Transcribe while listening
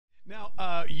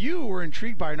Now, you were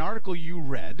intrigued by an article you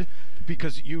read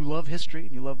because you love history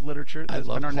and you love literature. I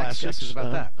love and our classics. next guest is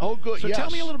about that. Oh, good. So yes. tell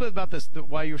me a little bit about this,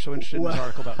 why you were so interested in this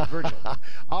article about Virgil.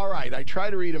 All right. I try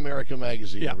to read American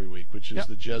Magazine every week, which is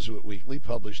the Jesuit Weekly,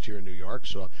 published here in New York,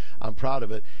 so I'm proud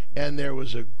of it. And there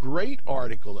was a great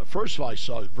article. First of all, I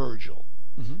saw Virgil.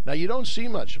 Now, you don't see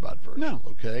much about Virgil,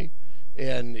 okay?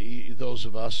 And those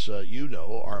of us,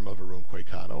 Arma Verum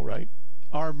Quaecano, right?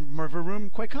 Arma Verum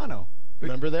Quaecano.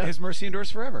 Remember that? His mercy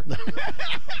endures forever.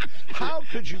 How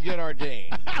could you get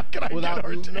ordained without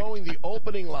knowing the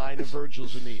opening line of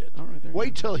Virgil's Aeneid? All right,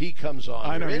 Wait till he comes on.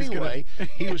 I know, anyway,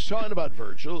 he was talking about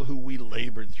Virgil, who we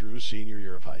labored through senior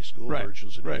year of high school.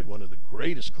 Virgil's Aeneid, one of the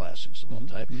greatest classics of all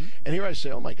time. And here I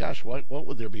say, oh my gosh, what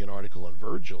would there be an article on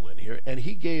Virgil in here? And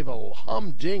he gave a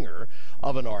humdinger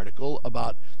of an article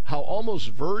about how almost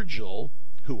Virgil,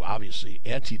 who obviously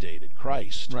antedated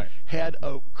Christ, had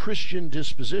a Christian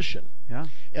disposition.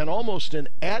 And almost an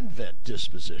Advent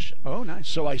disposition. Oh, nice.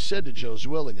 So I said to Joe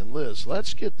Zwilling and Liz,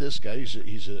 let's get this guy.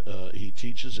 He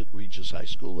teaches at Regis High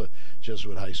School, a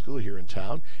Jesuit high school here in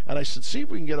town. And I said, see if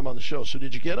we can get him on the show. So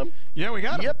did you get him? Yeah, we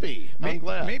got him. Yippee. I'm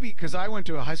glad. Maybe because I went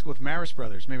to a high school with Marist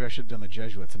Brothers. Maybe I should have done the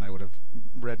Jesuits and I would have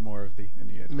read more of the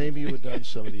Aeneid. Maybe you would have done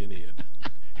some of the Aeneid.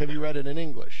 Have you read it in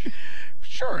English?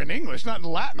 Sure, in English, not in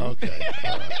Latin. Okay.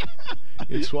 All right.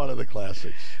 It's one of the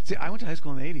classics. See, I went to high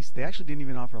school in the 80s. They actually didn't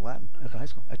even offer Latin at the high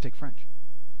school. I take French.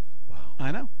 Wow.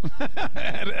 I know.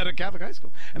 at a Catholic high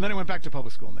school. And then I went back to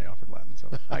public school and they offered Latin. So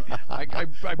I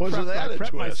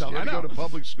prepped myself. I know. Go to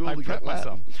public school to get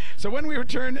Latin. So when we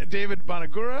return, David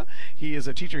Bonagura, he is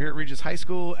a teacher here at Regis High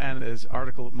School, and his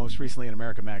article most recently in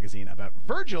American Magazine about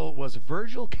Virgil, was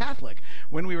Virgil Catholic?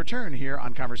 When we return here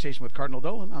on Conversation with Cardinal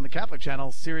Dolan on the Catholic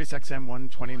Channel, Sirius XM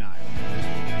 129.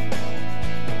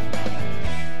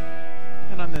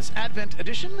 On this Advent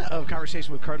edition of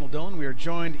Conversation with Cardinal Dolan, we are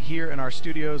joined here in our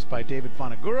studios by David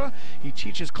Bonagura. He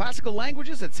teaches classical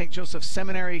languages at St. Joseph's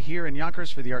Seminary here in Yonkers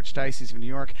for the Archdiocese of New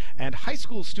York, and high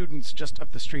school students just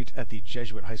up the street at the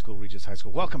Jesuit High School, Regis High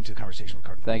School. Welcome to Conversation with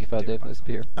Cardinal Dolan. Thank you, Father Dave. Nice to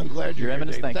be here. I'm glad you're here,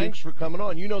 Dave. Thanks for coming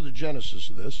on. You know the genesis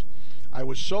of this. I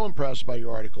was so impressed by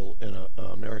your article in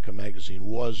American Magazine,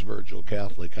 Was Virgil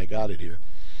Catholic? I got it here,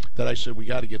 that I said, we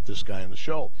got to get this guy on the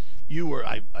show.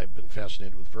 I've been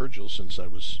fascinated with Virgil since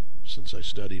I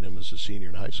studied him as a senior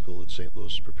in high school at St.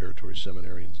 Louis Preparatory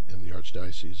Seminary in the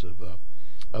Archdiocese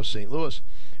of St. Louis.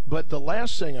 But the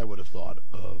last thing I would have thought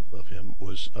of him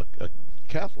was a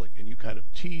Catholic, and you kind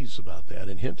of tease about that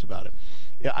and hint about it.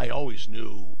 Yeah, I always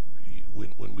knew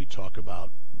when we talk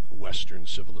about Western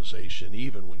civilization,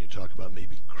 even when you talk about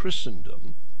maybe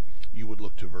Christendom, you would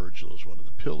look to Virgil as one of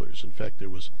the pillars. In fact, there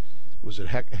was it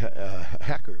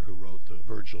Hacker who wrote the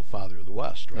Virgil, Father of the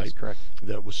West, right? That's correct.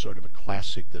 That was sort of a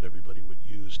classic that everybody would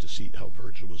use to see how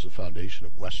Virgil was the foundation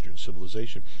of Western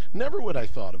civilization. Never would I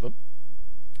thought of him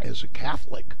as a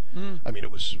Catholic. I mean,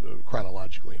 it was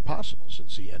chronologically impossible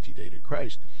since he antedated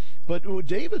Christ. But with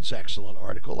David's excellent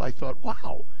article, I thought,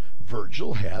 wow,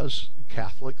 Virgil has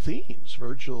Catholic themes.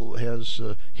 Virgil has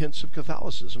hints of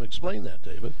Catholicism. Explain that,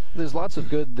 David. There's lots of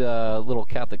good little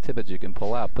Catholic tidbits you can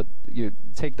pull out, but you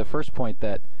take the first point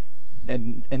that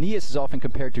Aeneas is often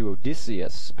compared to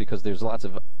Odysseus because there's lots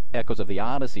of echoes of the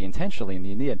Odyssey intentionally in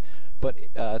the Aeneid. But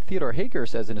Theodore Hager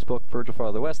says in his book, Virgil, Father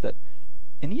of the West, that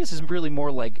Aeneas is really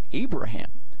more like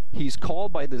Abraham. He's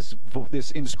called by this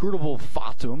inscrutable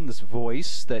fatum, this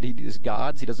voice that he is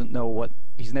God's. He doesn't know what,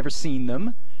 he's never seen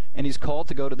them. And he's called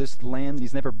to go to this land that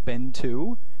he's never been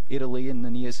to, Italy in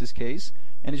Aeneas' case.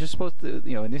 And he's just supposed to,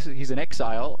 and he's an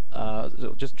exile,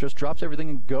 so just drops everything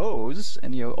and goes.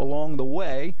 And, along the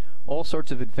way, all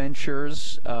sorts of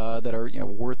adventures that are,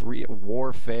 worth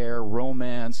warfare,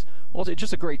 romance. Also, it's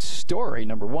just a great story,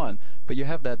 number one. But you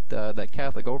have that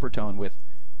Catholic overtone with,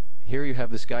 here you have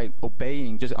this guy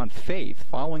obeying just on faith,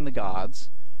 following the gods.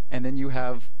 And then you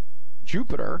have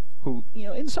Jupiter, who,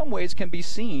 in some ways can be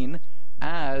seen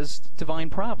as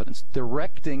divine providence,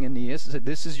 directing Aeneas, said,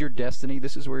 this is your destiny,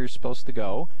 this is where you're supposed to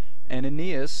go. And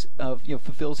Aeneas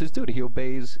fulfills his duty. He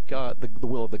obeys God, the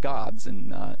will of the gods.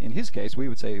 And in his case, we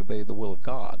would say obey the will of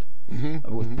God,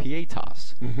 with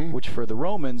pietas, which for the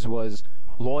Romans was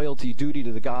loyalty, duty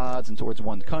to the gods and towards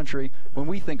one country. When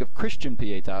we think of Christian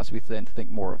pietas, we then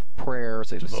think more of prayer,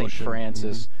 say St.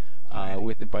 Francis,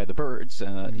 by the birds.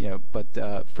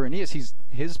 But for Aeneas,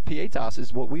 his pietas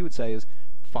is what we would say is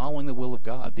following the will of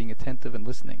God, being attentive and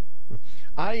listening.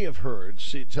 I have heard,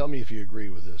 tell me if you agree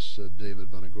with this, David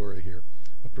Bonagura here,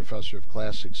 a professor of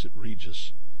classics at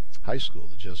Regis High School,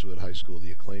 the Jesuit High School,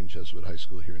 the acclaimed Jesuit High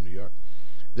School here in New York,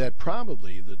 that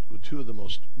probably two of the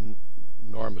most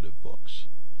normative books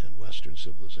in Western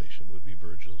civilization would be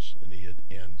Virgil's Aeneid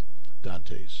and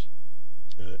Dante's.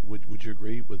 Would you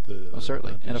agree with the?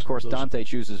 Certainly, Dante's? and of course Dante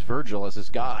chooses Virgil as his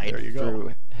guide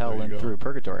through hell and through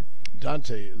purgatory.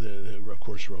 Dante, of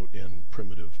course, wrote in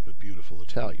primitive but beautiful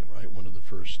Italian, right? One of the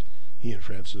first. He and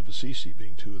Francis of Assisi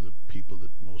being two of the people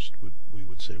that we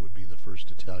would say would be the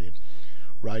first Italian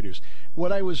writers.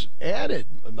 What I was added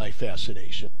my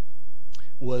fascination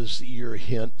was your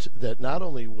hint that not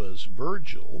only was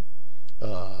Virgil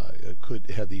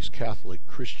could have these Catholic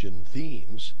Christian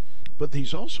themes, but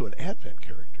he's also an Advent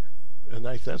character. And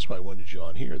that's why I wanted you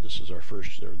on here. This is our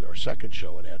second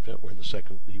show in Advent. We're in the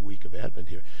second week of Advent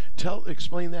here.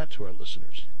 Explain that to our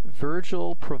listeners.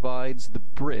 Virgil provides the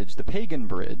bridge, the pagan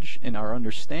bridge, in our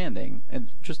understanding, and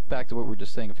just back to what we were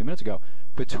just saying a few minutes ago,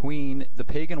 between the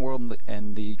pagan world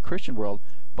and the Christian world,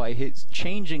 by his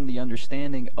changing the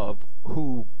understanding of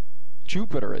who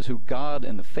Jupiter is, who God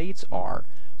and the fates are,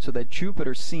 so that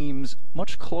Jupiter seems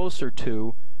much closer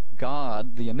to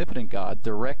God, the omnipotent God,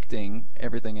 directing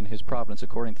everything in his providence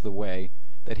according to the way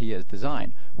that he has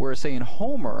designed. Whereas, say, in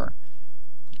Homer,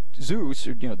 Zeus,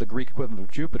 or the Greek equivalent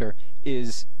of Jupiter,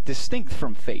 is distinct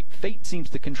from fate. Fate seems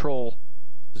to control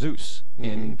Zeus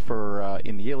in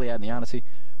the Iliad and the Odyssey,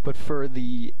 but for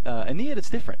the Aeneid, it's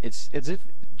different. It's as if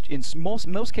in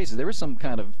most cases there is some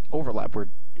kind of overlap where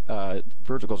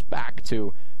Virgil goes back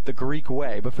to the Greek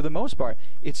way, but for the most part,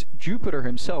 it's Jupiter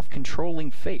himself controlling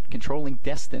fate, controlling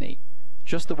destiny,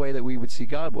 just the way that we would see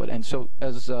God would. And so,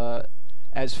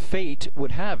 as fate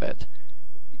would have it,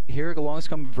 here along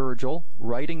comes Virgil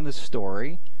writing the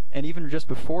story, and even just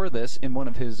before this, in one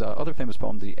of his other famous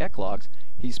poems, the Eclogues,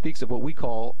 he speaks of what we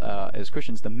call, as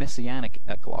Christians, the Messianic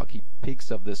Eclogue. He speaks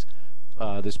of this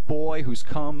boy who's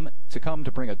come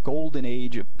to bring a golden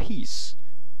age of peace.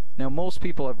 Now, most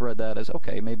people have read that as,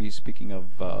 okay, maybe he's speaking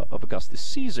of Augustus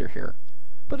Caesar here,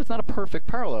 but it's not a perfect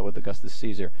parallel with Augustus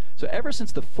Caesar. So ever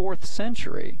since the 4th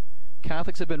century,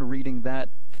 Catholics have been reading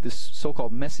this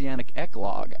so-called Messianic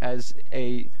Eclogue as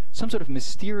some sort of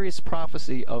mysterious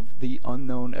prophecy of the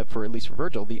unknown, at least for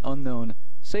Virgil, the unknown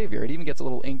Savior. It even gets a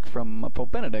little ink from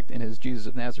Pope Benedict in his Jesus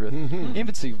of Nazareth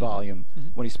infancy volume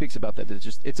when he speaks about that.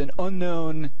 It's an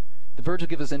unknown. The Virgil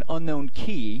gives us an unknown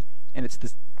key, and it's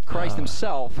this Christ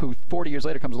himself, who 40 years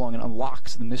later comes along and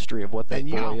unlocks the mystery of what that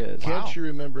boy is. Can't you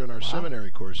remember in our seminary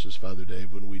courses, Father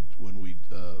Dave, when we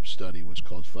study what's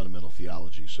called fundamental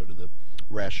theology, sort of the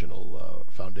rational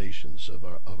foundations of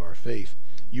our faith,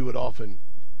 you would often,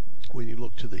 when you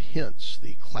look to the hints,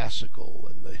 the classical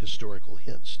and the historical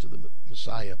hints to the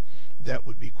Messiah, that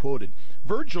would be quoted.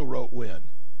 Virgil wrote when?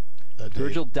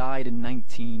 Virgil died in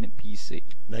 19 BC.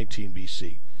 19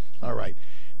 BC. All right.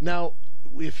 Now,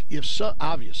 if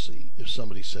somebody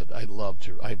said, I want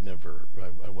to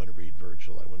read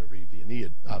Virgil, I want to read the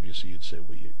Aeneid, obviously you'd say,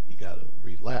 well, you got to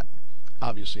read Latin.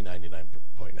 Obviously,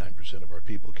 99.9% of our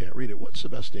people can't read it. What's the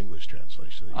best English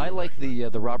translation? I like the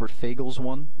Robert Fagles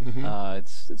one.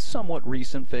 It's somewhat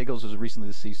recent. Fagles was a recently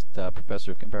deceased professor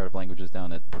of comparative languages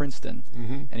down at Princeton,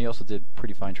 and he also did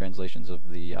pretty fine translations of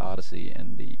the Odyssey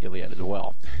and the Iliad as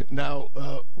well. Now,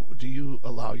 do you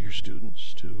allow your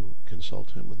students to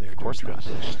consult him when they're doing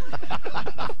translation?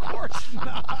 Of course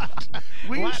not.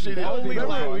 We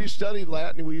studied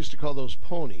Latin, and we used to call those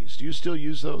ponies. Do you still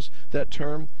use that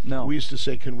term? No. We used to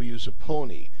say, can we use a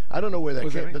pony? I don't know where that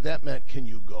came, but that meant, can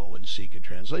you go and seek a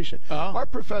translation? Our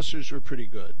professors were pretty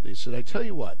good. They said, I tell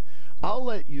you what, I'll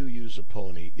let you use a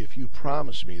pony if you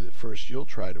promise me that first you'll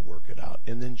try to work it out,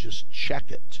 and then just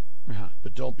check it.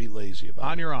 But don't be lazy about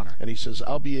it. On your honor. And he says,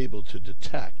 I'll be able to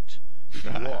detect if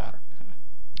you are.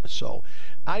 So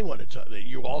I want to tell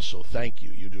you also, thank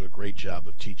you. You do a great job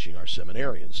of teaching our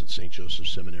seminarians at St. Joseph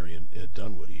Seminary at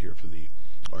Dunwoody here for the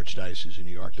Archdiocese of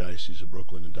New York, Diocese of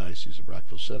Brooklyn, and Diocese of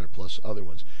Rockville Center, plus other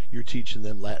ones. You're teaching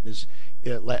them Latin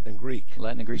and Greek.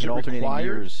 Latin and Greek in alternating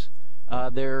years.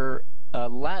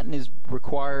 Latin is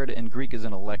required and Greek is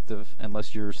an elective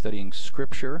unless you're studying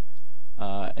Scripture,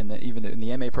 and even in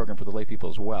the MA program for the lay people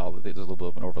as well, there's a little bit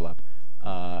of an overlap.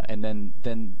 And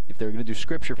then if they're going to do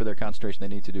Scripture for their concentration, they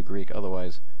need to do Greek,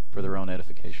 otherwise for their own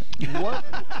edification.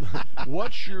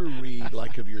 What's your read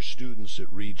like of your students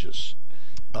at Regis?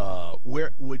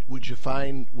 Where would you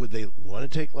find, would they want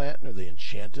to take Latin? Are they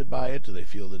enchanted by it? Do they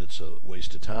feel that it's a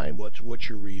waste of time? What's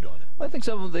your read on it? Well, I think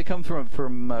some of them, they come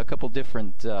from a couple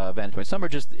different vantage points. Some are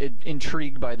just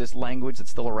intrigued by this language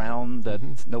that's still around, that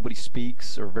nobody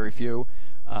speaks, or very few,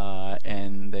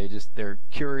 and they're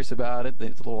curious about it.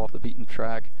 It's a little off the beaten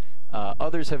track.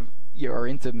 Others have are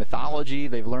into mythology.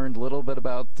 They've learned a little bit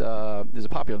about. There's a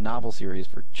popular novel series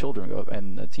for children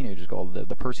and teenagers called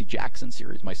the Percy Jackson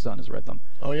series. My son has read them.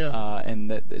 Oh yeah.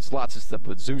 And it's lots of stuff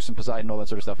with Zeus and Poseidon and all that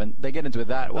sort of stuff, and they get into it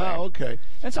that way. Oh, okay.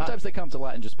 And sometimes they come to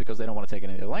Latin just because they don't want to take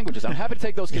any of the languages. I'm happy to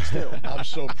take those kids too. I'm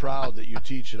so proud that you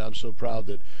teach it. I'm so proud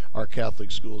that our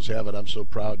Catholic schools have it. I'm so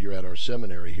proud you're at our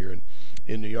seminary here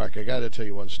in New York. I got to tell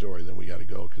you one story, then we got to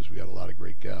go because we got a lot of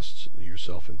great guests,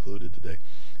 yourself included today.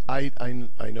 I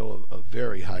know a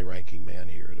very high-ranking man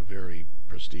here at a very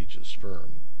prestigious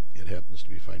firm. It happens to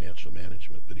be financial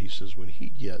management, but he says when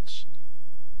he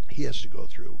has to go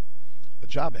through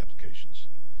job applications.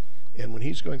 And when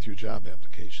he's going through job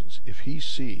applications, if he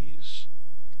sees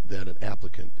that an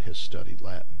applicant has studied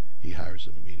Latin, he hires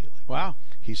them immediately. Wow.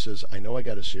 He says, I know I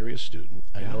got a serious student.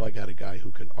 I know I got a guy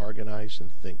who can organize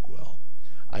and think well.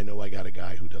 I know I got a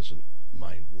guy who doesn't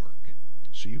mind work.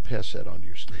 So you pass that on to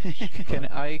your students. Can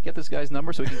I get this guy's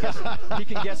number so he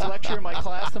can guest lecture in my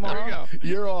class tomorrow? There you go.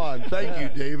 You're on. Thank you,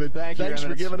 David. Thanks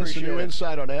for giving us a new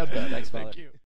insight on Advent. Thanks, Father. Thank you.